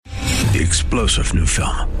The explosive new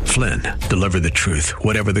film, Flynn, deliver the truth,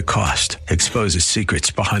 whatever the cost, exposes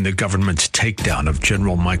secrets behind the government's takedown of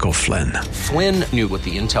General Michael Flynn. Flynn knew what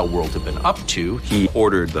the intel world had been up to. He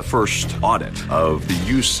ordered the first audit of the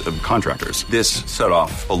use of contractors. This set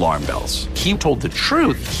off alarm bells. He told the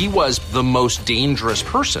truth. He was the most dangerous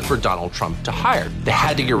person for Donald Trump to hire. They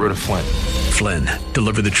had to get rid of Flynn. Flynn,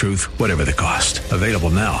 deliver the truth, whatever the cost. Available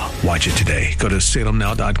now. Watch it today. Go to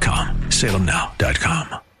salemnow.com.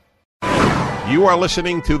 salemnow.com. You are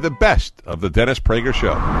listening to the best of the Dennis Prager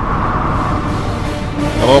Show.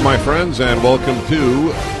 Hello, my friends, and welcome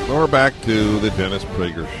to, or back to, the Dennis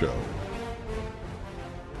Prager Show.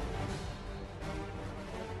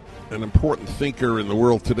 An important thinker in the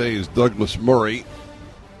world today is Douglas Murray,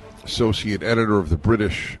 associate editor of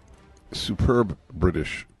the superb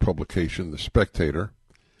British publication, The Spectator,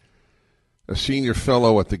 a senior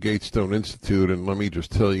fellow at the Gatestone Institute, and let me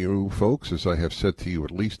just tell you, folks, as I have said to you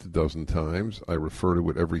at least a dozen times, I refer to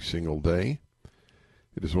it every single day.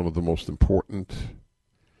 It is one of the most important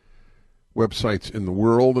websites in the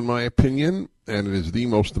world, in my opinion, and it is the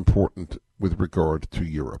most important with regard to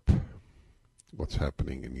Europe, what's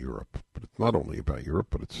happening in Europe. But it's not only about Europe,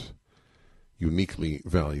 but it's uniquely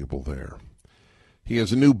valuable there. He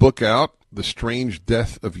has a new book out, The Strange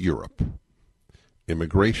Death of Europe.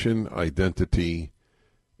 Immigration, Identity,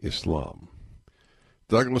 Islam.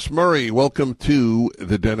 Douglas Murray, welcome to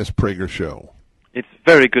the Dennis Prager Show. It's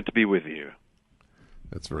very good to be with you.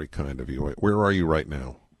 That's very kind of you. Where are you right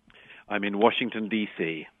now? I'm in Washington,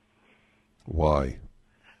 D.C. Why?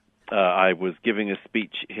 I was giving a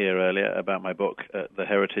speech here earlier about my book at the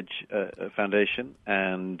Heritage Foundation,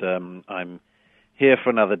 and I'm here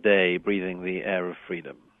for another day breathing the air of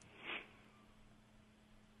freedom.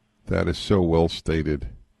 That is so well stated.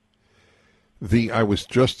 I was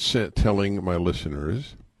just telling my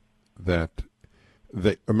listeners that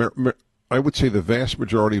I would say the vast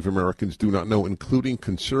majority of Americans do not know, including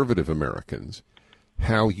conservative Americans,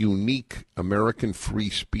 how unique American free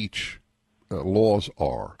speech laws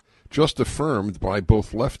are, just affirmed by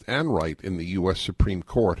both left and right in the U.S. Supreme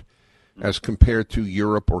Court as compared to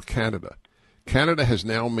Europe or Canada. Canada has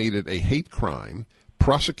now made it a hate crime,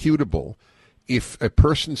 prosecutable. If a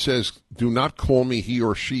person says, do not call me he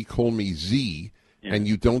or she, call me Z, and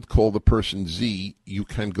you don't call the person Z, you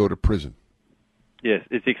can go to prison. Yes,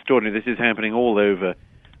 it's extraordinary. This is happening all over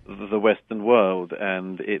the Western world,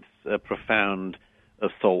 and it's a profound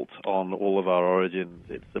assault on all of our origins.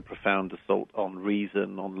 It's a profound assault on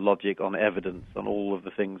reason, on logic, on evidence, on all of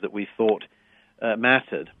the things that we thought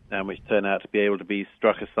mattered, and which turn out to be able to be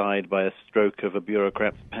struck aside by a stroke of a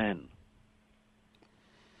bureaucrat's pen.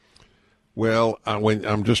 Well,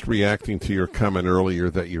 I'm just reacting to your comment earlier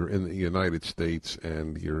that you're in the United States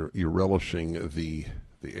and you're relishing the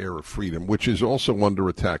air of freedom, which is also under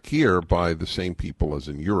attack here by the same people as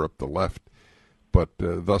in Europe, the left. But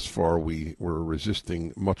thus far, we're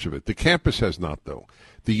resisting much of it. The campus has not, though.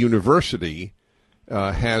 The university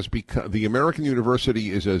has become, the American university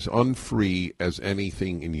is as unfree as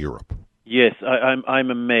anything in Europe. Yes, I'm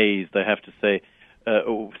amazed, I have to say.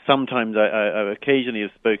 Sometimes I occasionally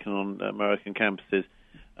have spoken on American campuses.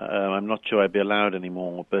 I'm not sure I'd be allowed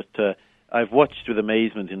anymore, but I've watched with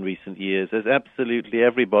amazement in recent years as absolutely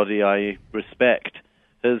everybody I respect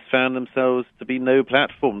has found themselves to be no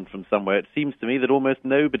platform from somewhere. It seems to me that almost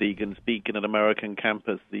nobody can speak in an American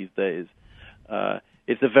campus these days.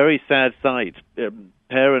 It's a very sad sight.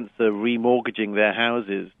 Parents are remortgaging their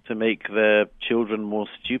houses to make their children more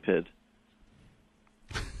stupid.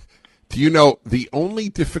 Do you know, the only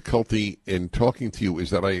difficulty in talking to you is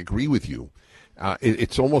that I agree with you.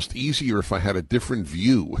 It's almost easier if I had a different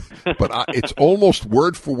view, but it's almost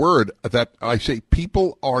word for word that I say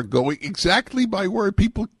people are going exactly by word.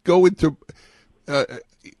 People go into, they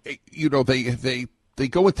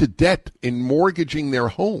go into debt in mortgaging their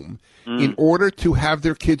home in order to have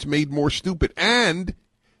their kids made more stupid and,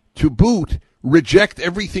 to boot, reject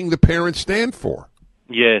everything the parents stand for.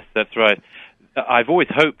 Yes, that's right. I've always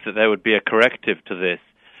hoped that there would be a corrective to this,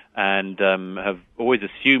 and have always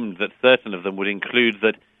assumed that certain of them would include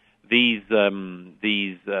that these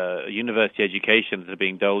university educations that are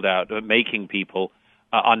being doled out are making people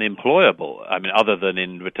unemployable. I mean, other than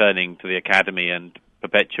in returning to the academy and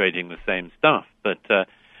perpetuating the same stuff. But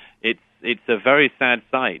it's a very sad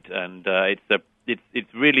sight, and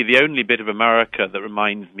it's really the only bit of America that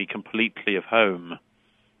reminds me completely of home,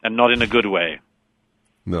 and not in a good way.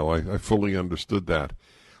 No, I fully understood that.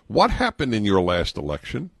 What happened in your last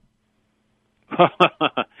election?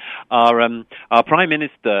 Our Prime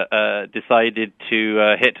Minister decided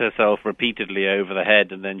to hit herself repeatedly over the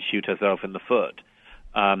head and then shoot herself in the foot.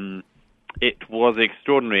 It was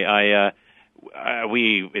extraordinary.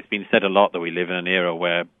 It's been said a lot that we live in an era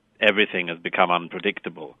where everything has become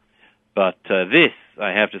unpredictable. But this,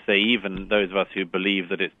 I have to say, even those of us who believe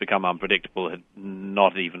that it's become unpredictable had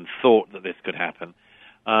not even thought that this could happen.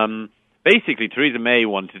 Basically, Theresa May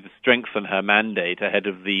wanted to strengthen her mandate ahead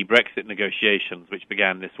of the Brexit negotiations, which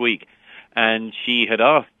began this week. And she had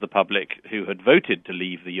asked the public, who had voted to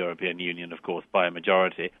leave the European Union, of course, by a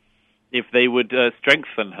majority, if they would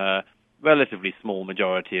strengthen her relatively small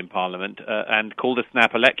majority in Parliament and called a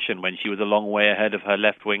snap election when she was a long way ahead of her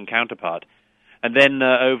left-wing counterpart. And then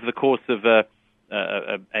over the course of an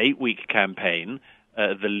 8-week campaign,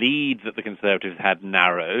 the lead that the Conservatives had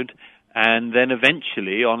narrowed, and then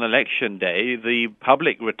eventually, on election day, the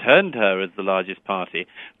public returned her as the largest party,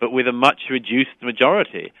 but with a much reduced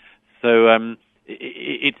majority. So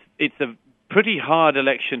it's a pretty hard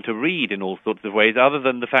election to read in all sorts of ways, other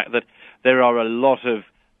than the fact that there are a lot of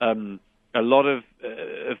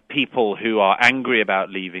people who are angry about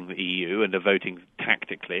leaving the EU and are voting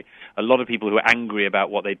tactically. A lot of people who are angry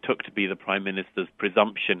about what they took to be the Prime Minister's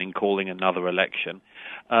presumption in calling another election.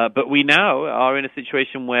 But we now are in a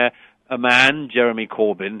situation where a man, Jeremy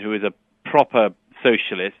Corbyn, who is a proper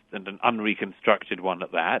socialist and an unreconstructed one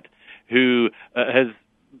at that, who has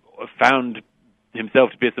found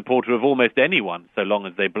himself to be a supporter of almost anyone, so long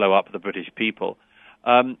as they blow up the British people,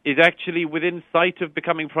 is actually within sight of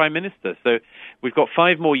becoming Prime Minister. So we've got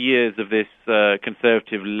 5 more years of this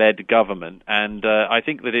Conservative-led government, and I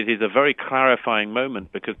think that it is a very clarifying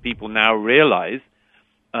moment because people now realise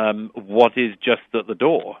what is just at the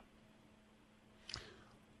door.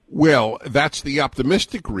 Well, that's the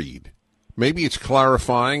optimistic read. Maybe it's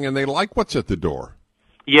clarifying and they like what's at the door.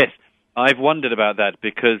 Yes, I've wondered about that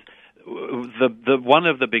because the one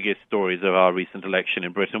of the biggest stories of our recent election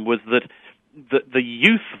in Britain was that the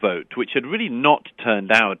youth vote, which had really not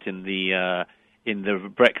turned out in the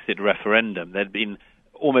Brexit referendum. There'd been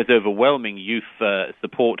almost overwhelming youth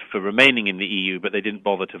support for remaining in the EU, but they didn't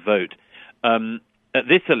bother to vote. At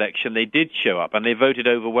this election, they did show up, and they voted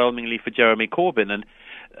overwhelmingly for Jeremy Corbyn. And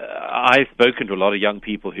I've spoken to a lot of young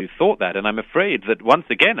people who thought that, and I'm afraid that once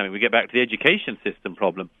again, we get back to the education system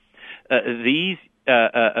problem. These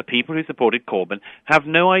people who supported Corbyn have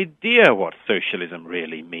no idea what socialism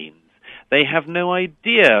really means. They have no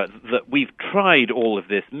idea that we've tried all of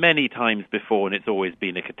this many times before and it's always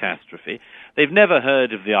been a catastrophe. They've never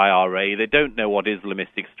heard of the IRA. They don't know what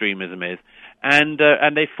Islamist extremism is. And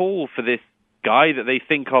they fall for this guy that they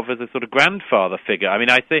think of as a sort of grandfather figure. I mean,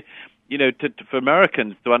 I say, for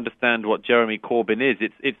Americans to understand what Jeremy Corbyn is,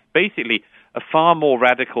 it's basically a far more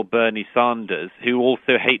radical Bernie Sanders who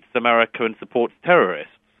also hates America and supports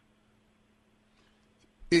terrorists.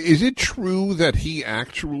 Is it true that he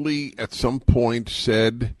actually at some point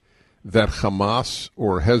said that Hamas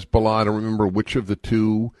or Hezbollah, I don't remember which of the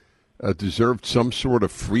two, deserved some sort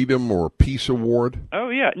of freedom or peace award? Oh,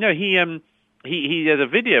 yeah. No, he has a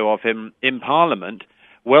video of him in Parliament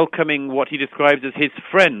welcoming what he describes as his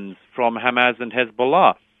friends from Hamas and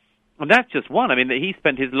Hezbollah. And that's just one. I mean, he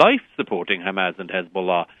spent his life supporting Hamas and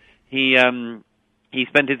Hezbollah. He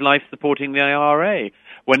spent his life supporting the IRA.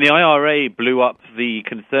 When the IRA blew up the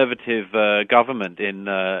Conservative government in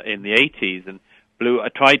the 80s and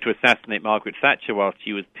tried to assassinate Margaret Thatcher while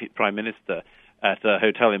she was Prime Minister at a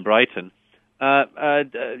hotel in Brighton,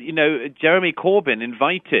 Jeremy Corbyn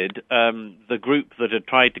invited the group that had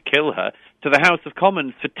tried to kill her to the House of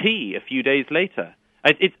Commons for tea a few days later.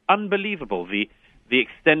 It's unbelievable, the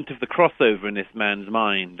extent of the crossover in this man's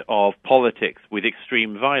mind of politics with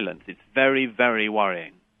extreme violence. It's very, very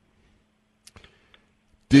worrying.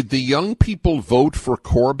 Did the young people vote for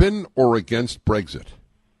Corbyn or against Brexit?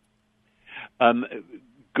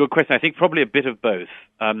 Good question. I think probably a bit of both.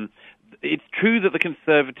 It's true that the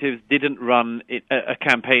Conservatives didn't run a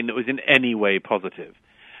campaign that was in any way positive.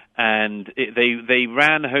 And they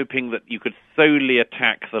ran hoping that you could solely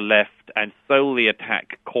attack the left and solely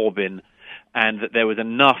attack Corbyn, and that there was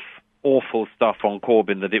enough awful stuff on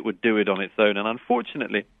Corbyn that it would do it on its own. And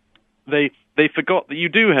unfortunately, they forgot that you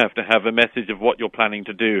do have to have a message of what you're planning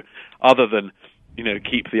to do other than,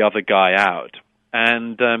 keep the other guy out.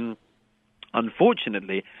 And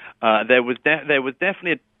unfortunately, there was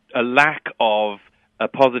definitely a lack of a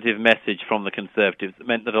positive message from the Conservatives that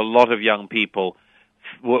meant that a lot of young people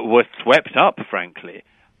were swept up, frankly,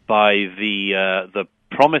 by the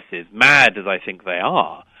promises, mad as I think they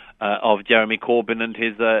are, of Jeremy Corbyn and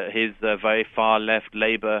his very far-left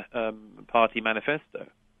Labour Party manifesto.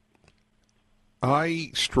 I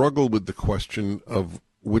struggle with the question of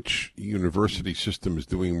which university system is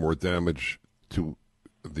doing more damage to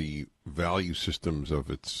the value systems of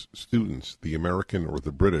its students, the American or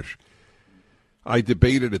the British. I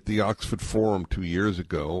debated at the Oxford Forum 2 years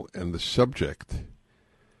ago, and the subject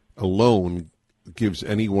alone gives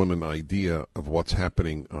anyone an idea of what's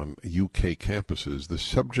happening on UK campuses. The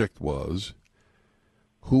subject was,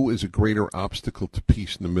 who is a greater obstacle to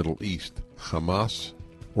peace in the Middle East, Hamas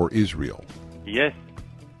or Israel? Yes,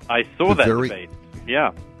 I saw that debate. Yeah.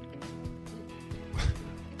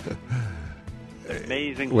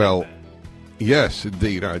 Amazing. Well, yes,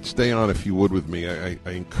 indeed. I'd stay on if you would with me. I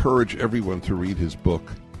encourage everyone to read his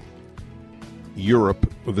book,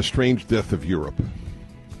 Europe, The Strange Death of Europe.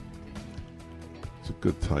 It's a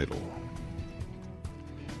good title.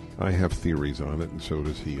 I have theories on it, and so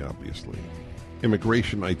does he, obviously.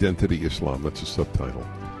 Immigration, Identity, Islam. That's a subtitle.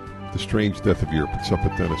 The Strange Death of Europe. It's up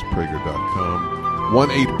at DennisPrager.com.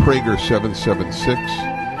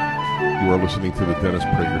 1-8-PRAGER-776. You are listening to The Dennis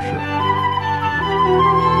Prager Show.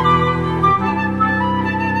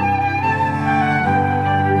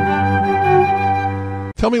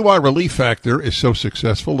 Tell me why Relief Factor is so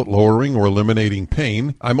successful at lowering or eliminating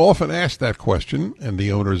pain. I'm often asked that question, and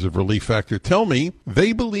the owners of Relief Factor tell me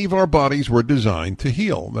they believe our bodies were designed to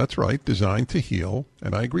heal. That's right, designed to heal,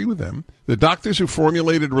 and I agree with them. The doctors who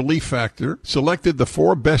formulated Relief Factor selected the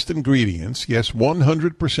 4 best ingredients, yes,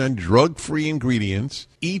 100% drug-free ingredients,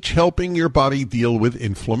 each helping your body deal with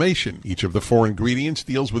inflammation. Each of the 4 ingredients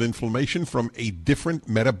deals with inflammation from a different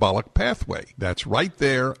metabolic pathway. That's right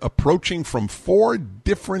there, approaching from 4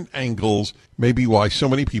 different angles, maybe why so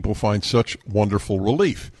many people find such wonderful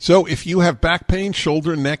relief. So if you have back pain,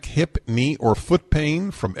 shoulder, neck, hip, knee, or foot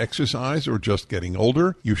pain from exercise or just getting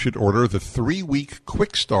older, you should order the 3-week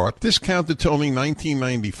quick start, discounted to only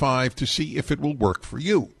 $19.95, to see if it will work for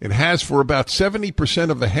you. It has for about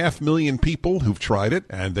 70% of the 500,000 people who've tried it,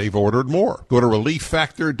 and they've ordered more. Go to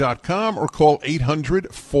ReliefFactor.com or call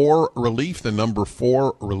 800-4RELIEF, the number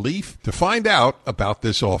 4RELIEF, to find out about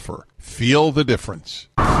this offer. Feel the difference.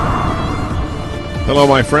 Hello,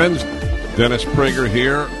 my friends. Dennis Prager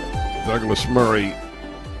here. Douglas Murray,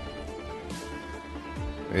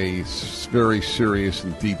 a very serious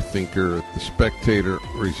and deep thinker at The Spectator,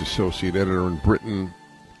 where he's associate editor in Britain,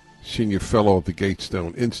 senior fellow at the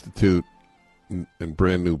Gatestone Institute, and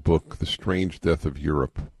brand new book, The Strange Death of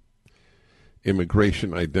Europe,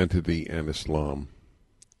 Immigration, Identity, and Islam.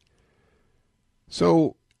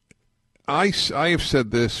 So I have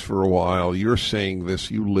said this for a while. You're saying this.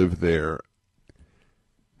 You live there.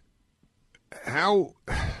 How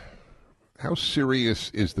serious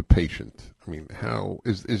is the patient? I mean, how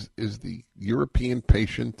is the European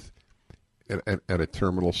patient at a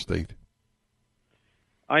terminal state?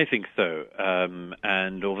 I think so.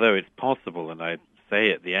 And although it's possible, and I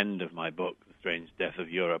say at the end of my book, The Strange Death of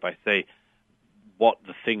Europe, I say what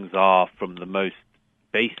the things are from the most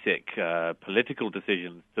basic political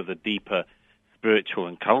decisions to the deeper spiritual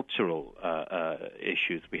and cultural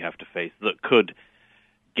issues we have to face that could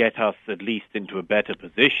get us at least into a better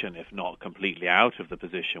position, if not completely out of the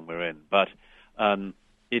position we're in. But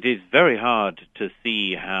it is very hard to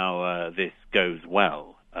see how this goes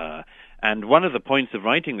well. And one of the points of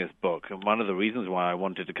writing this book, and one of the reasons why I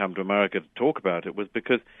wanted to come to America to talk about it, was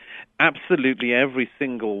because absolutely every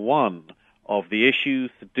single one of the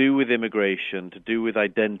issues to do with immigration, to do with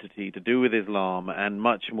identity, to do with Islam, and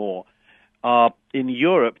much more, are in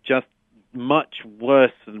Europe just much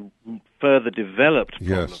worse and further developed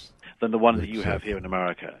problems than the one that you have here in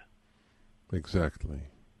America. Exactly.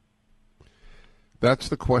 That's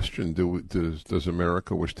the question. Does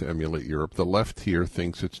America wish to emulate Europe? The left here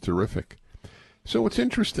thinks it's terrific. So it's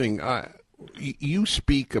interesting. You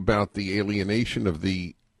speak about the alienation of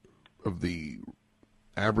the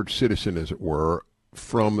average citizen, as it were,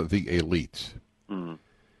 from the elites. Mm.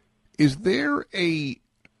 Is there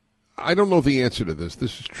I don't know the answer to this.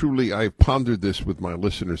 This is truly, I've pondered this with my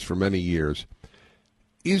listeners for many years.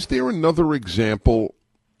 Is there another example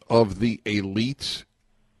of the elites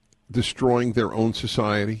destroying their own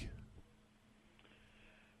society?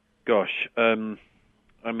 Gosh, I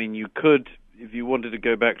mean, you could, if you wanted to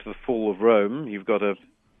go back to the fall of Rome, you've got a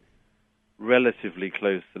relatively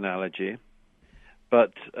close analogy.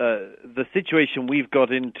 But the situation we've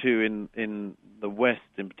got into in the West,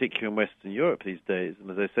 in particular in Western Europe these days, and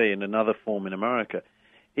as I say, in another form in America,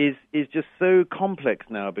 is just so complex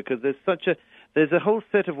now, because there's a whole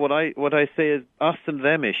set of what I say is us and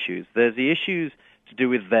them issues. There's the issues to do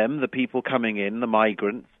with them, the people coming in, the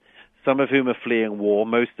migrants, some of whom are fleeing war,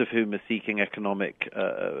 most of whom are seeking economic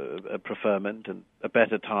preferment and a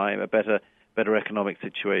better time, a better economic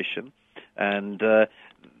situation, and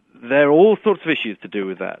there are all sorts of issues to do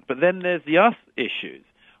with that. But then there's the us issues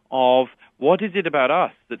of what is it about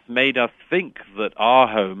us that's made us think that our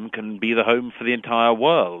home can be the home for the entire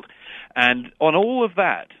world. And on all of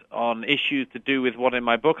that, on issues to do with what in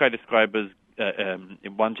my book I describe as,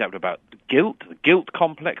 in one chapter about the guilt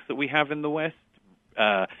complex that we have in the West,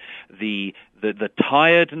 the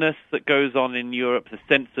tiredness that goes on in Europe, the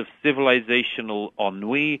sense of civilizational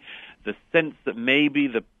ennui, the sense that maybe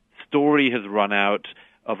the story has run out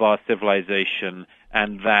of our civilization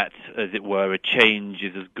and that, as it were, a change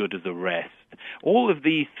is as good as a rest. All of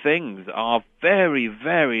these things are very,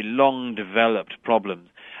 very long-developed problems.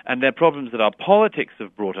 And they're problems that our politics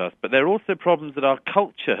have brought us, but they're also problems that our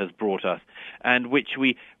culture has brought us, and which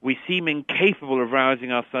we seem incapable of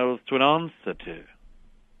rousing ourselves to an answer to.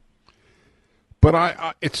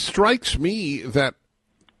 But it strikes me that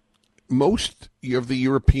most of the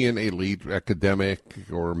European elite, academic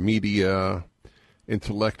or media,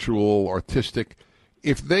 intellectual, artistic,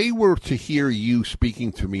 if they were to hear you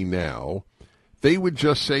speaking to me now, they would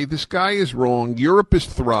just say, this guy is wrong, Europe is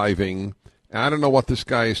thriving, I don't know what this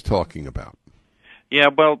guy is talking about. Yeah,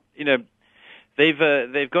 well, they've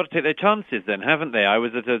got to take their chances then, haven't they? I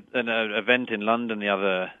was at an event in London the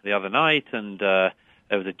other night, and there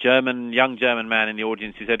was a young German man in the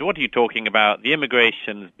audience who said, "What are you talking about? The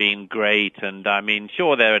immigration's been great, and I mean,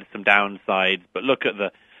 sure there are some downsides, but look at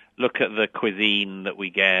the cuisine that we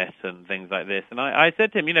get and things like this." And I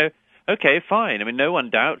said to him, okay, fine. I mean, no one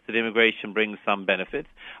doubts that immigration brings some benefits.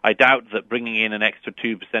 I doubt that bringing in an extra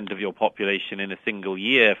 2% of your population in a single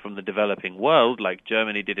year from the developing world, like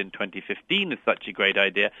Germany did in 2015, is such a great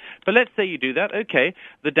idea. But let's say you do that. Okay,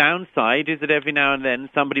 the downside is that every now and then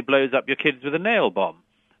somebody blows up your kids with a nail bomb.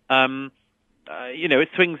 It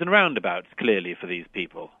swings and roundabouts, clearly, for these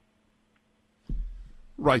people.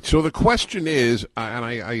 Right. So the question is, and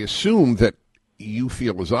I assume that you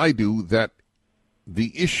feel as I do, that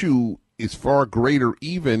the issue is far greater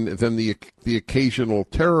even than the occasional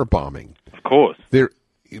terror bombing. Of course.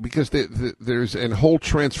 Because there's a whole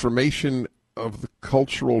transformation of the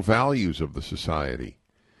cultural values of the society.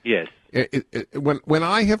 Yes. When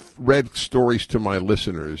I have read stories to my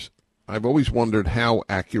listeners, I've always wondered how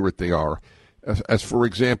accurate they are. As for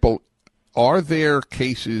example, are there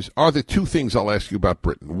two things I'll ask you about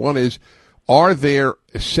Britain. One is, are there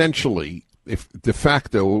essentially, if de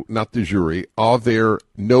facto, not de jure, are there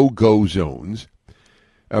no-go zones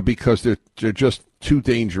because they're just too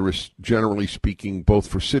dangerous, generally speaking, both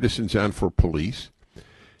for citizens and for police?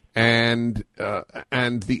 And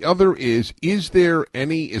the other is there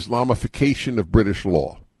any Islamification of British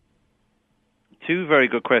law? Two very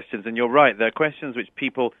good questions, and you're right. They're questions which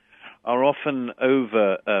people are often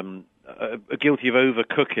guilty of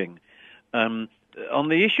overcooking. On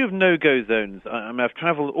the issue of no-go zones, I've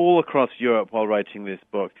traveled all across Europe while writing this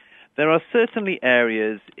book. There are certainly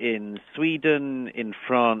areas in Sweden, in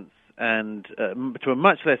France, and to a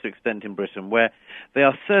much lesser extent in Britain, where they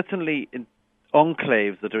are certainly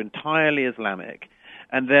enclaves that are entirely Islamic.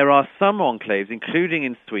 And there are some enclaves, including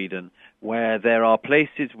in Sweden, where there are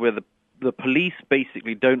places where the police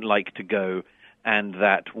basically don't like to go, and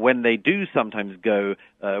that when they do sometimes go,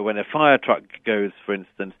 when a fire truck goes, for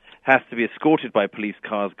instance, has to be escorted by police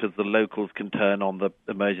cars because the locals can turn on the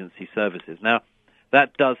emergency services. Now,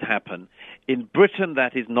 that does happen. In Britain,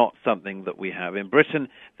 that is not something that we have. In Britain,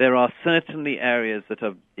 there are certainly areas that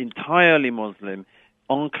are entirely Muslim,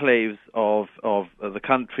 enclaves of the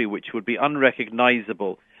country which would be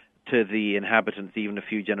unrecognizable to the inhabitants even a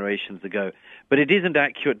few generations ago. But it isn't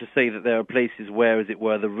accurate to say that there are places where, as it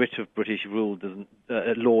were, the writ of British law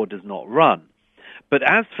does not run. But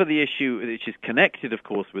as for the issue, which is connected, of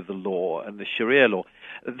course, with the law and the Sharia law,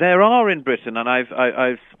 there are in Britain, and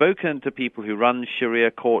I've spoken to people who run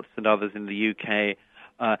Sharia courts and others in the UK.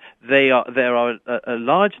 There are a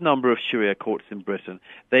large number of Sharia courts in Britain.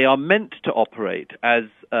 They are meant to operate as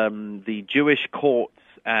the Jewish courts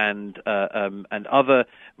and other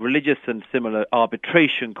religious and similar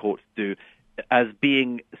arbitration courts do, as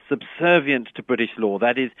being subservient to British law.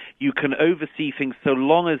 That is, you can oversee things so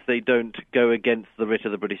long as they don't go against the writ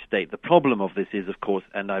of the British state. The problem of this is, of course,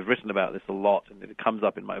 and I've written about this a lot, and it comes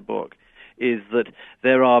up in my book, is that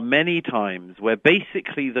there are many times where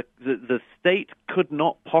basically the state could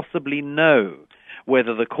not possibly know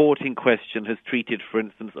whether the court in question has treated, for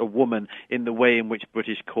instance, a woman in the way in which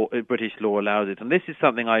British law allows it. And this is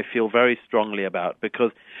something I feel very strongly about,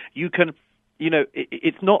 because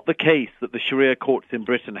it's not the case that the Sharia courts in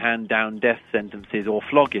Britain hand down death sentences or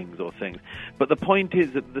floggings or things. But the point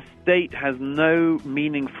is that the state has no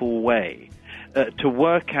meaningful way to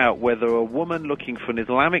work out whether a woman looking for an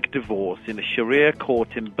Islamic divorce in a Sharia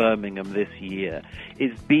court in Birmingham this year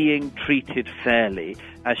is being treated fairly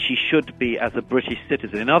as she should be as a British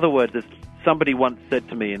citizen. In other words, as somebody once said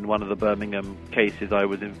to me in one of the Birmingham cases I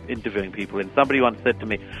was interviewing people in, somebody once said to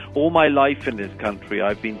me, all my life in this country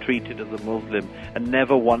I've been treated as a Muslim, and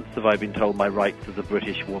never once have I been told my rights as a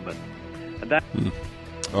British woman. And that.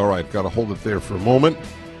 All right, got to hold it there for a moment.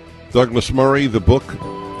 Douglas Murray, the book,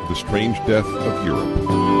 The Strange Death of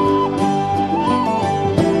Europe.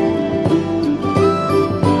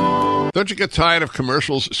 Don't you get tired of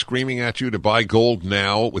commercials screaming at you to buy gold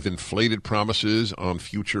now with inflated promises on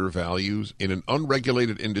future values? In an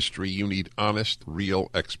unregulated industry, you need honest,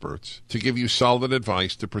 real experts to give you solid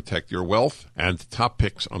advice to protect your wealth and top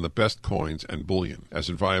picks on the best coins and bullion. As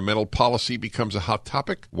environmental policy becomes a hot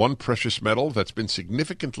topic, one precious metal that's been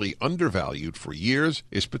significantly undervalued for years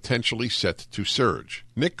is potentially set to surge.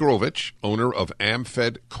 Nick Grovich, owner of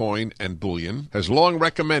AmFed Coin and Bullion, has long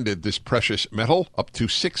recommended this precious metal. Up to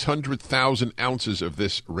 600,000 ounces of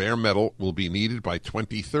this rare metal will be needed by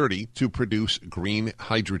 2030 to produce green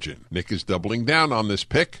hydrogen. Nick is doubling down on this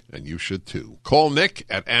pick, and you should too. Call Nick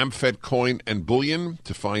at AmFed Coin and Bullion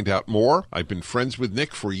to find out more. I've been friends with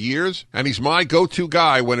Nick for years, and he's my go-to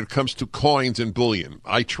guy when it comes to coins and bullion.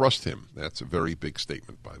 I trust him. That's a very big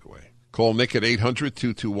statement, by the way. Call Nick at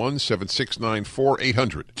 800-221-7694,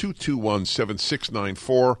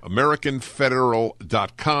 800-221-7694,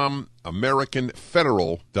 AmericanFederal.com,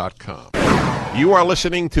 AmericanFederal.com. You are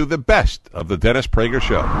listening to the best of the Dennis Prager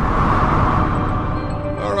Show.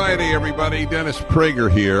 All righty, everybody, Dennis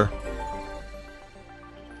Prager here.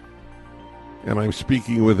 And I'm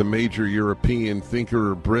speaking with a major European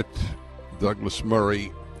thinker, Brit, Douglas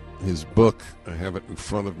Murray. His book, I have it in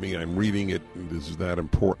front of me, I'm reading it, and this is that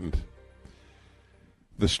important.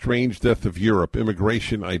 The Strange Death of Europe,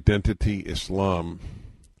 Immigration, Identity, Islam.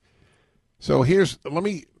 So let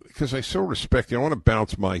me, because I so respect you, I want to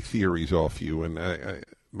bounce my theories off you, and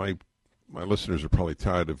my listeners are probably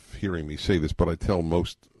tired of hearing me say this, but I tell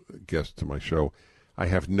most guests to my show, I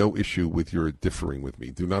have no issue with your differing with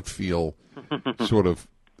me. Do not feel sort of,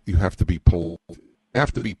 you have to be polite.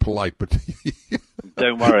 But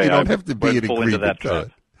don't worry, you don't have to be in fall into that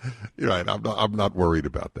agreement. You're right. I'm not worried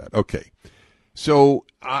about that. Okay. So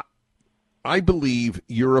I believe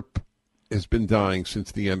Europe has been dying since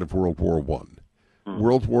the end of World War I.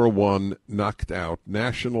 World War I knocked out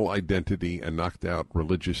national identity and knocked out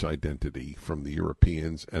religious identity from the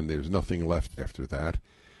Europeans, and there's nothing left after that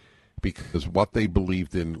because what they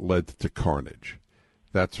believed in led to carnage.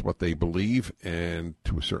 That's what they believe, and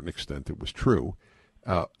to a certain extent it was true.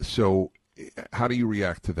 So how do you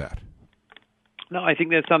react to that? No, I think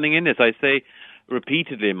there's something in this. I say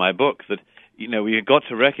repeatedly in my book that, we've got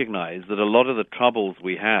to recognize that a lot of the troubles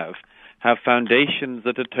we have foundations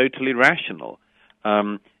that are totally rational.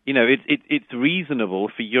 It's reasonable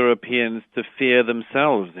for Europeans to fear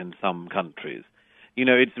themselves in some countries.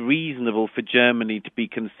 It's reasonable for Germany to be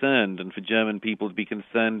concerned and for German people to be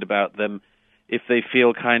concerned about them if they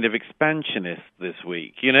feel kind of expansionist this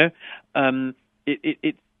week.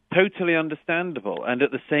 It's totally understandable. And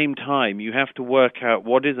at the same time, you have to work out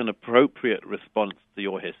what is an appropriate response to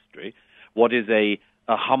your history, what is a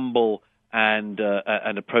humble and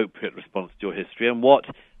an appropriate response to your history, and what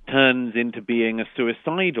turns into being a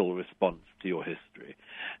suicidal response to your history.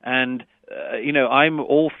 And, I'm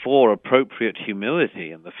all for appropriate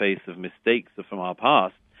humility in the face of mistakes from our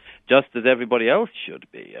past, just as everybody else should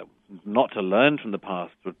be. Not to learn from the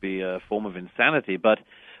past would be a form of insanity, but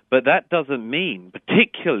that doesn't mean,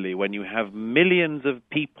 particularly when you have millions of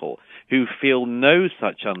people who feel no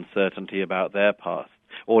such uncertainty about their past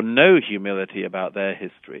or no humility about their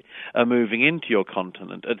history, are moving into your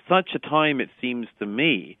continent. At such a time, it seems to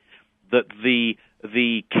me that the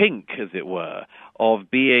kink, as it were,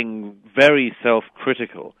 of being very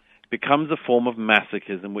self-critical becomes a form of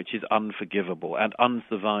masochism which is unforgivable and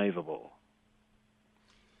unsurvivable.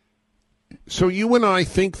 So you and I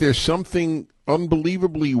think there's something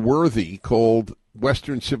unbelievably worthy called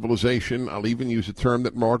Western civilization. I'll even use a term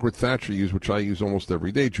that Margaret Thatcher used, which I use almost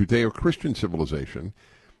every day, Judeo-Christian civilization,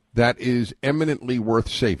 that is eminently worth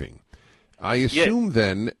saving. I assume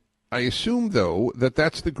though, that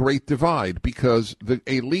that's the great divide, because the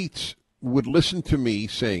elites would listen to me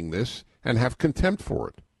saying this and have contempt for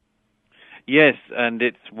it. Yes, and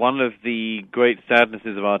it's one of the great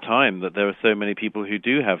sadnesses of our time that there are so many people who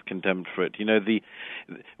do have contempt for it.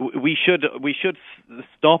 We should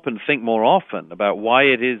stop and think more often about why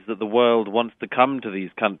it is that the world wants to come to these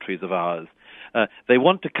countries of ours. They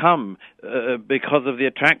want to come because of the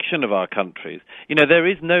attraction of our countries. There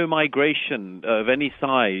is no migration of any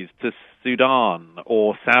size to Sudan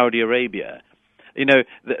or Saudi Arabia.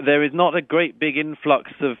 There is not a great big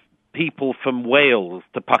influx of people from Wales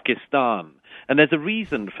to Pakistan. And there's a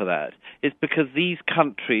reason for that. It's because these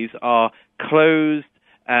countries are closed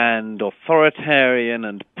and authoritarian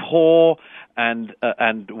and poor and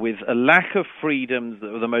with a lack of freedoms,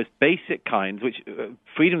 the most basic kinds,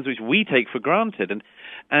 freedoms which we take for granted.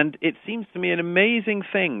 And it seems to me an amazing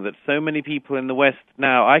thing that so many people in the West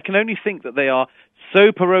now, I can only think that they are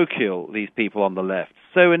so parochial, these people on the left,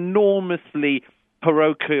 so enormously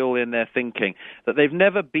parochial in their thinking, that they've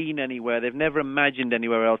never been anywhere, they've never imagined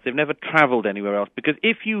anywhere else, they've never traveled anywhere else. Because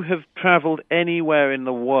if you have traveled anywhere in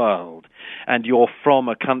the world and you're from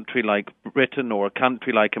a country like Britain or a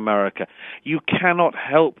country like America, you cannot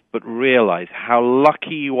help but realize how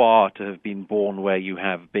lucky you are to have been born where you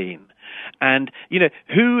have been. And,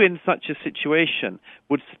 who in such a situation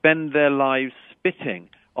would spend their lives spitting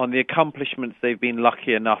on the accomplishments they've been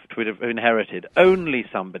lucky enough to have inherited? Only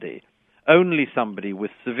somebody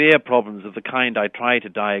with severe problems of the kind I try to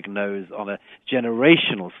diagnose on a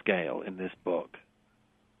generational scale in this book.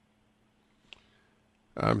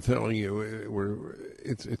 I'm telling you, we're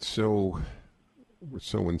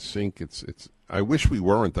so in sync. I wish we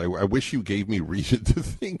weren't. I wish you gave me reason to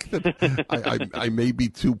think that I may be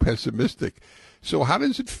too pessimistic. So how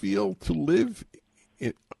does it feel to live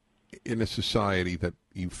in a society that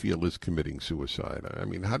you feel is committing suicide? I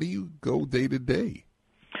mean, how do you go day to day?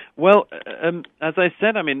 Well, as I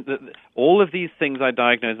said, all of these things I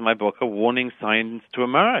diagnose in my book are warning signs to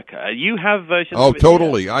America. You have versions of it. Oh,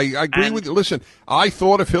 totally. I agree with you. Listen, I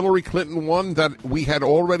thought if Hillary Clinton won that we had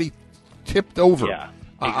already tipped over. Yeah,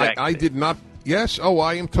 exactly. I did not. Yes. Oh,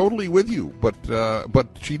 I am totally with you. But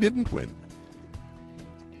she didn't win.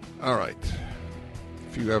 All right.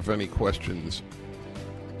 If you have any questions,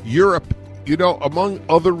 Europe. Among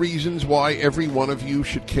other reasons why every one of you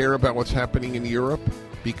should care about what's happening in Europe,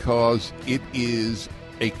 because it is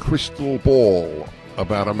a crystal ball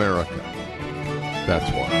about America.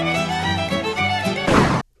 That's why.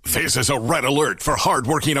 This is a red alert for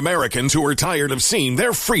hardworking Americans who are tired of seeing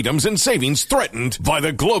their freedoms and savings threatened by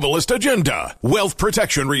the globalist agenda. Wealth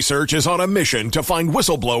Protection Research is on a mission to find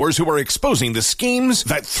whistleblowers who are exposing the schemes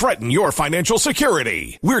that threaten your financial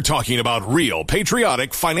security. We're talking about real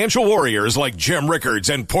patriotic financial warriors like Jim Rickards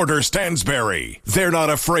and Porter Stansberry. They're not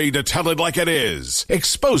afraid to tell it like it is,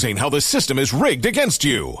 exposing how the system is rigged against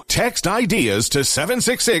you. Text IDEAS to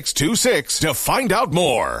 76626 to find out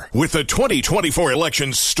more. With the 2024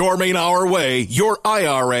 election storming our way, your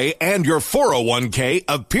IRA and your 401k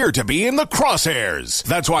appear to be in the crosshairs.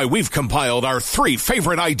 That's why we've compiled our 3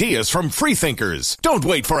 favorite ideas from freethinkers. Don't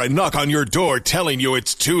wait for a knock on your door telling you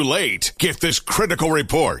it's too late. Get this critical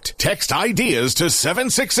report. Text IDEAS to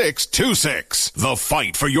 76626. The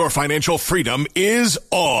fight for your financial freedom is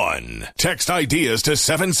on. Text IDEAS to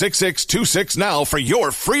 76626 now for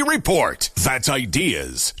your free report. That's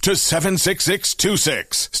IDEAS to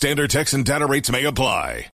 76626. Standard text and data rates may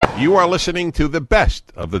apply. You are listening to the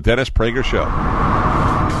best of the Dennis Prager Show.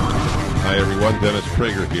 Hi, everyone. Dennis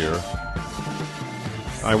Prager here.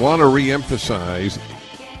 I want to reemphasize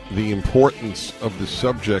the importance of the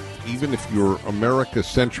subject, even if you're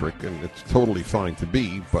America-centric, and it's totally fine to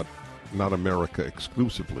be, but not America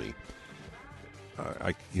exclusively.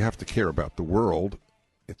 You have to care about the world.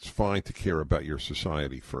 It's fine to care about your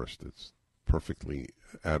society first. It's perfectly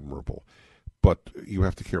admirable. But you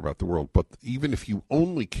have to care about the world. But even if you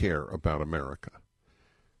only care about America,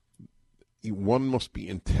 one must be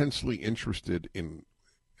intensely interested in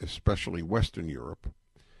especially Western Europe,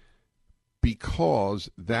 because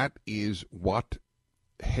that is what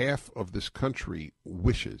half of this country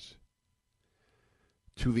wishes.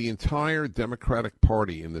 To the entire Democratic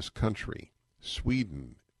Party in this country,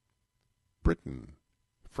 Sweden, Britain,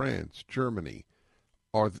 France, Germany,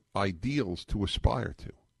 are ideals to aspire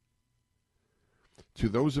to. To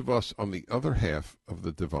those of us on the other half of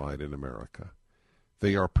the divide in America,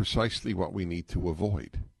 they are precisely what we need to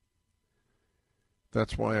avoid.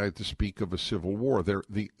 That's why I had to speak of a civil war.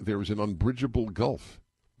 There is an unbridgeable gulf.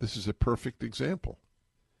 This is a perfect example.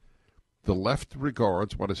 The left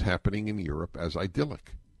regards what is happening in Europe as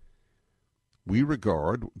idyllic.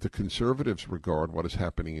 The conservatives regard what is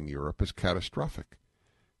happening in Europe as catastrophic,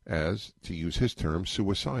 as, to use his term,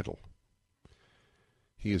 suicidal.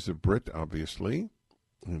 He is a Brit, obviously,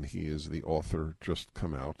 and he is the author, just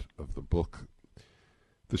come out, of the book,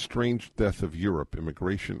 The Strange Death of Europe,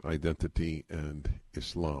 Immigration, Identity, and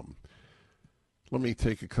Islam. Let me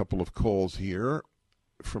take a couple of calls here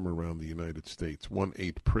from around the United States.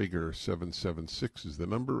 1-8-PRAGER-776 is the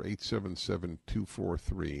number,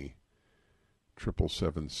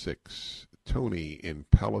 877-243-7776. Tony in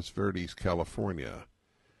Palos Verdes, California.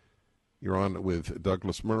 You're on with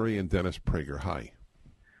Douglas Murray and Dennis Prager. Hi.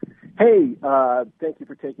 Hey, thank you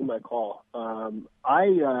for taking my call.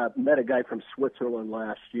 I met a guy from Switzerland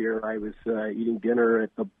last year. I was eating dinner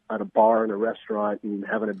at a bar in a restaurant and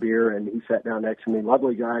having a beer, and he sat down next to me.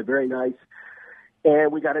 Lovely guy, very nice.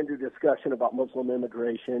 And we got into a discussion about Muslim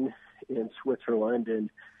immigration in Switzerland, and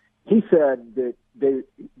he said that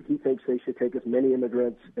he thinks they should take as many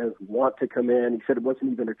immigrants as want to come in. He said it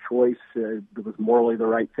wasn't even a choice. It was morally the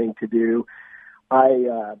right thing to do.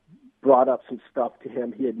 I brought up some stuff to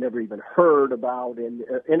him he had never even heard about, and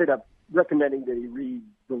ended up recommending that he read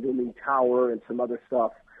The Looming Tower and some other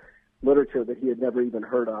stuff, literature that he had never even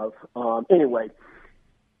heard of. Anyway,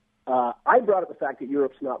 I brought up the fact that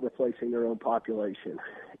Europe's not replacing their own population,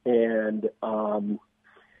 and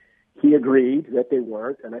he agreed that they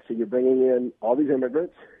weren't, and I said, you're bringing in all these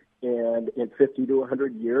immigrants, and in 50 to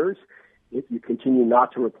 100 years, if you continue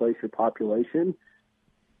not to replace your population,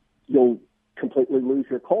 you'll completely lose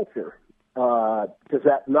your culture. Does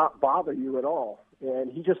that not bother you at all?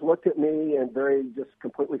 And he just looked at me and just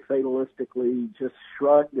completely fatalistically just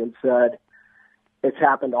shrugged and said, it's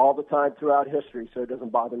happened all the time throughout history, so it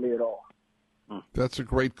doesn't bother me at all. That's a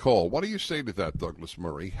great call. What do you say to that, Douglas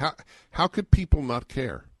Murray? How could people not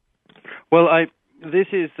care? Well, this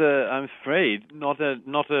is, I'm afraid, not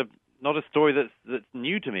a story that's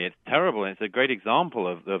new to me. It's terrible, and it's a great example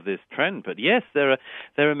of this trend. But yes, there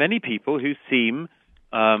are many people who seem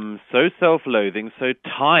so self-loathing, so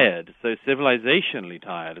tired, so civilizationally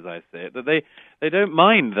tired, as I say it, that they don't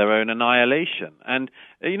mind their own annihilation. And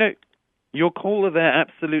your caller there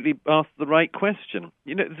absolutely asked the right question.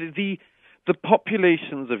 The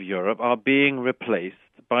populations of Europe are being replaced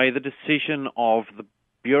by the decision of the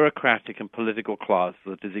bureaucratic and political class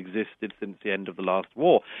that has existed since the end of the last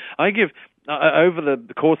war. Over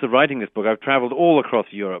the course of writing this book, I've traveled all across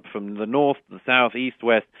Europe, from the north, the south, east,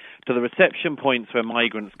 west, to the reception points where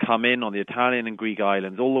migrants come in on the Italian and Greek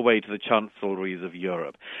islands, all the way to the chancelleries of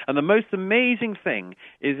Europe. And the most amazing thing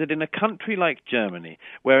is that in a country like Germany,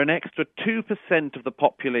 where an extra 2% of the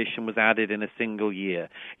population was added in a single year,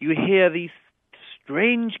 you hear these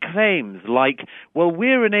strange claims like, well,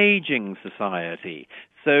 we're an aging society,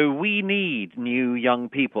 so we need new young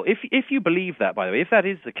people. If you believe that, by the way, if that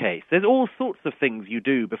is the case, there's all sorts of things you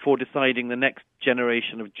do before deciding the next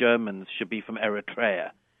generation of Germans should be from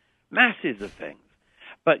Eritrea. Masses of things.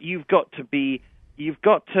 But you've got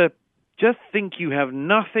to just think you have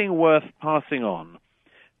nothing worth passing on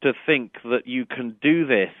to think that you can do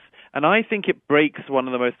this. And I think it breaks one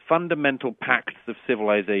of the most fundamental pacts of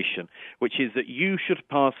civilization, which is that you should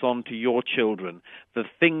pass on to your children the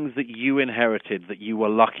things that you inherited, that you were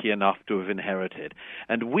lucky enough to have inherited.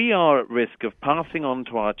 And we are at risk of passing on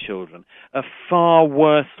to our children a far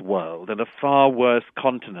worse world and a far worse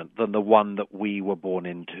continent than the one that we were born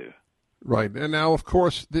into. Right. And now, of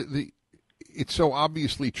course, it's so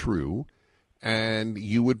obviously true, and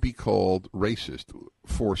you would be called racist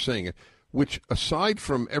for saying it, which, aside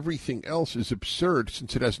from everything else, is absurd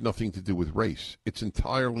since it has nothing to do with race. It's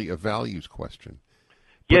entirely a values question.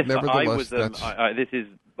 But yes, nevertheless, this is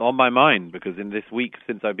on my mind, because in this week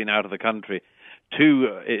since I've been out of the country,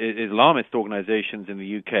 2 Islamist organizations in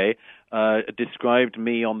the UK described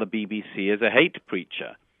me on the BBC as a hate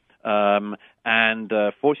preacher. And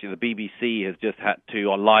fortunately, the BBC has just had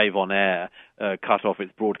to, live on air, cut off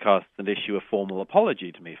its broadcasts and issue a formal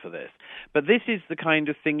apology to me for this. But this is the kind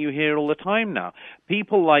of thing you hear all the time now.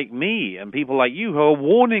 People like me and people like you who are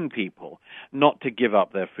warning people not to give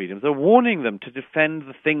up their freedoms, are warning them to defend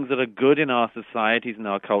the things that are good in our societies and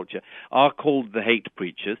our culture, are called the hate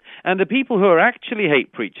preachers. And the people who are actually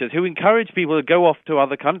hate preachers, who encourage people to go off to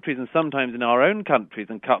other countries and sometimes in our own countries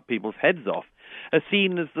and cut people's heads off, are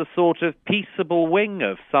seen as the sort of peaceable wing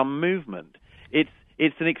of some movement.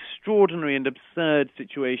 It's an extraordinary and absurd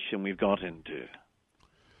situation we've got into.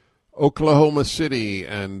 Oklahoma City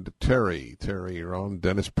and Terry. Terry, you're on.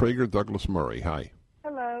 Dennis Prager, Douglas Murray. Hi.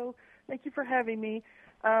 Hello. Thank you for having me.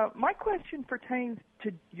 My question pertains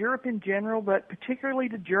to Europe in general, but particularly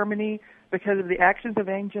to Germany because of the actions of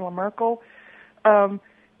Angela Merkel.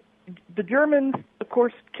 The Germans, of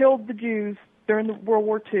course, killed the Jews during World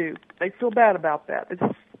War II. They feel bad about that. It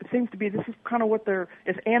seems to be this is kind of what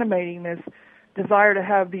is animating this desire to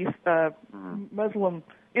have these Muslim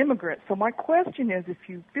immigrants. So my question is, if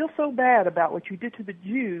you feel so bad about what you did to the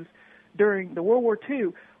Jews during the World War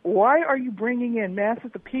II, why are you bringing in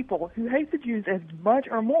masses of people who hate the Jews as much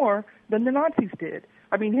or more than the Nazis did?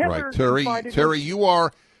 I mean, Hitler... Right, Terry, you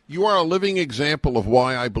are a living example of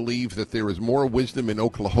why I believe that there is more wisdom in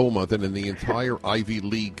Oklahoma than in the entire Ivy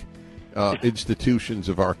League institutions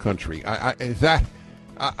of our country.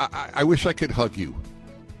 I wish I could hug you.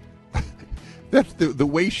 That's the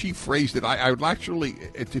way she phrased it. I would actually,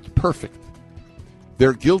 it's perfect.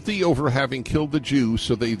 They're guilty over having killed the Jews,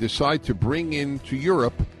 so they decide to bring into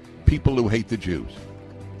Europe people who hate the Jews.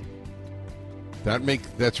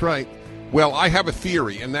 That's right. Well, I have a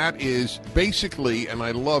theory, and that is basically, and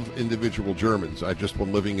I love individual Germans. I've just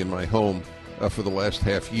been living in my home for the last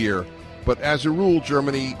half year. But as a rule,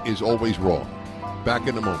 Germany is always wrong. Back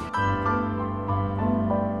in a moment.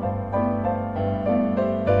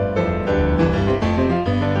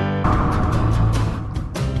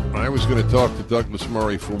 I was going to talk to Douglas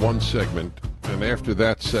Murray for one segment, and after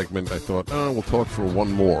that segment, I thought, we'll talk for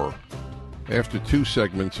one more. After two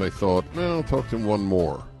segments, I thought, I'll talk to him one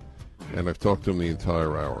more. And I've talked to him the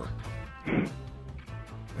entire hour.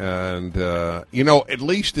 And, at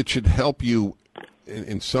least it should help you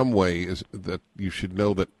in some way, is that you should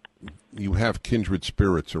know that you have kindred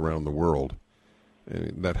spirits around the world.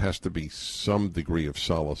 And that has to be some degree of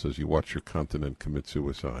solace as you watch your continent commit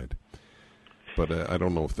suicide. But I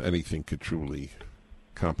don't know if anything could truly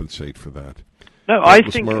compensate for that. No, I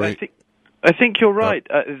think you're right.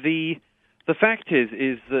 The fact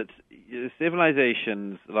is that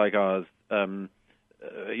civilizations like ours, are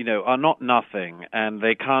not nothing, and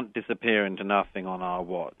they can't disappear into nothing on our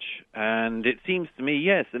watch. And it seems to me,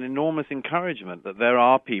 yes, an enormous encouragement that there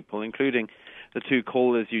are people, including the two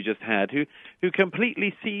callers you just had, who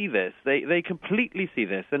completely see this. They completely see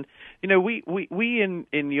this. And, we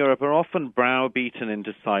in Europe are often browbeaten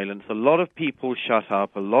into silence. A lot of people shut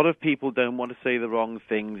up. A lot of people don't want to say the wrong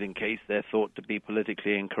things in case they're thought to be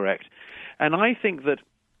politically incorrect. And I think that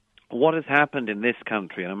what has happened in this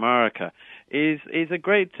country, in America, is a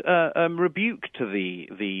great rebuke to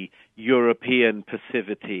the European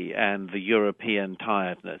passivity and the European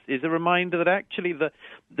tiredness. Is a reminder that actually the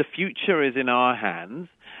future is in our hands,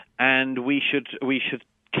 and we should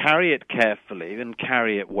carry it carefully and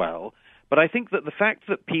carry it well. But I think that the fact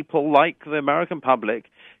that people like the American public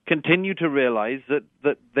continue to realize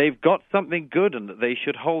that they've got something good and that they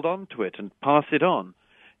should hold on to it and pass it on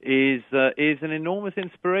is an enormous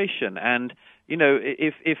inspiration. And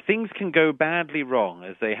if things can go badly wrong,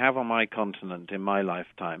 as they have on my continent in my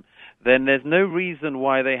lifetime, then there's no reason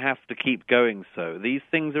why they have to keep going so. These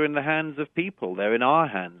things are in the hands of people. They're in our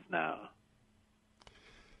hands now.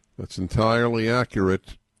 That's entirely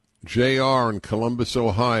accurate. J.R. in Columbus,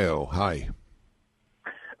 Ohio. Hi.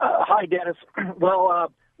 Hi, Dennis.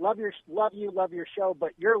 Well, love your show,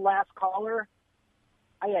 but your last caller,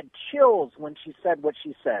 I had chills when she said what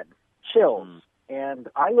she said. Chills. And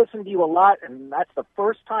I listen to you a lot, and that's the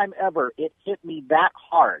first time ever it hit me that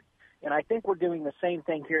hard. And I think we're doing the same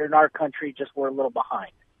thing here in our country, just we're a little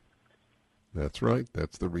behind. That's right.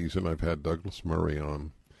 That's the reason I've had Douglas Murray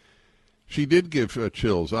on. She did give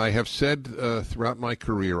chills. I have said throughout my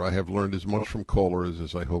career, I have learned as much from callers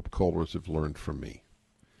as I hope callers have learned from me.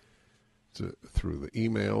 Through the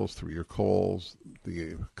emails, through your calls,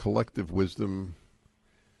 the collective wisdom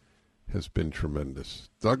has been tremendous.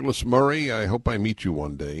 Douglas Murray, I hope I meet you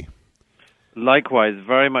one day. Likewise,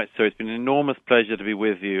 very much so. It's been an enormous pleasure to be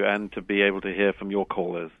with you and to be able to hear from your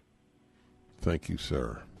callers. Thank you,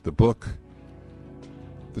 sir. The book,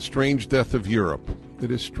 The Strange Death of Europe.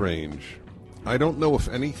 It is strange. I don't know if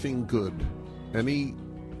anything good, anything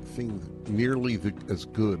nearly as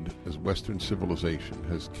good as Western civilization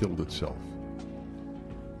has killed itself.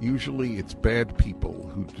 Usually it's bad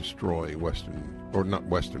people who destroy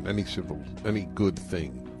any good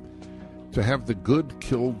thing. To have the good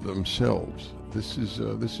kill themselves, this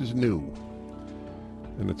is new.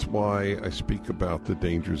 And it's why I speak about the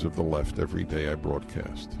dangers of the left every day I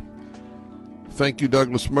broadcast. Thank you,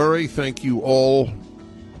 Douglas Murray. Thank you all.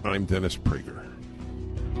 I'm Dennis Prager.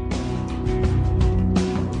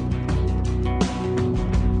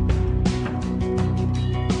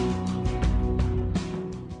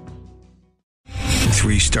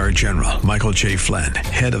 Three-star General Michael J. Flynn,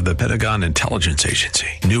 head of the Pentagon Intelligence Agency,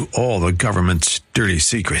 knew all the government's dirty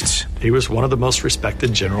secrets. He was one of the most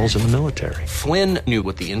respected generals in the military. Flynn knew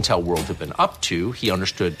what the intel world had been up to. He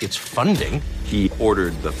understood its funding. He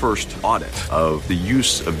ordered the first audit of the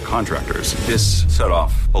use of contractors. This set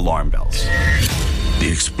off alarm bells. The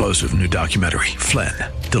explosive new documentary, Flynn,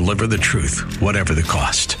 Deliver the Truth, Whatever the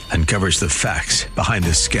Cost, uncovers the facts behind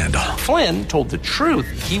this scandal. Flynn told the truth.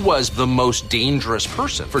 He was the most dangerous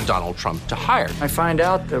person for Donald Trump to hire. I find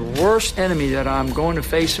out the worst enemy that I'm going to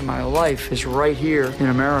face in my life is right here in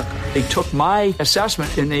America. They took my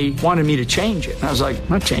assessment and they wanted me to change it. And I was like, I'm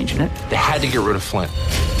not changing it. They had to get rid of Flynn.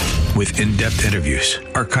 With in-depth interviews,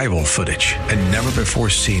 archival footage, and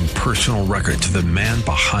never-before-seen personal records of the man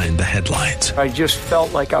behind the headlines. I just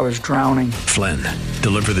felt like I was drowning. Flynn,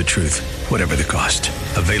 Deliver the Truth, Whatever the Cost.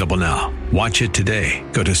 Available now. Watch it today.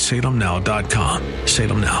 Go to salemnow.com.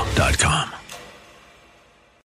 salemnow.com.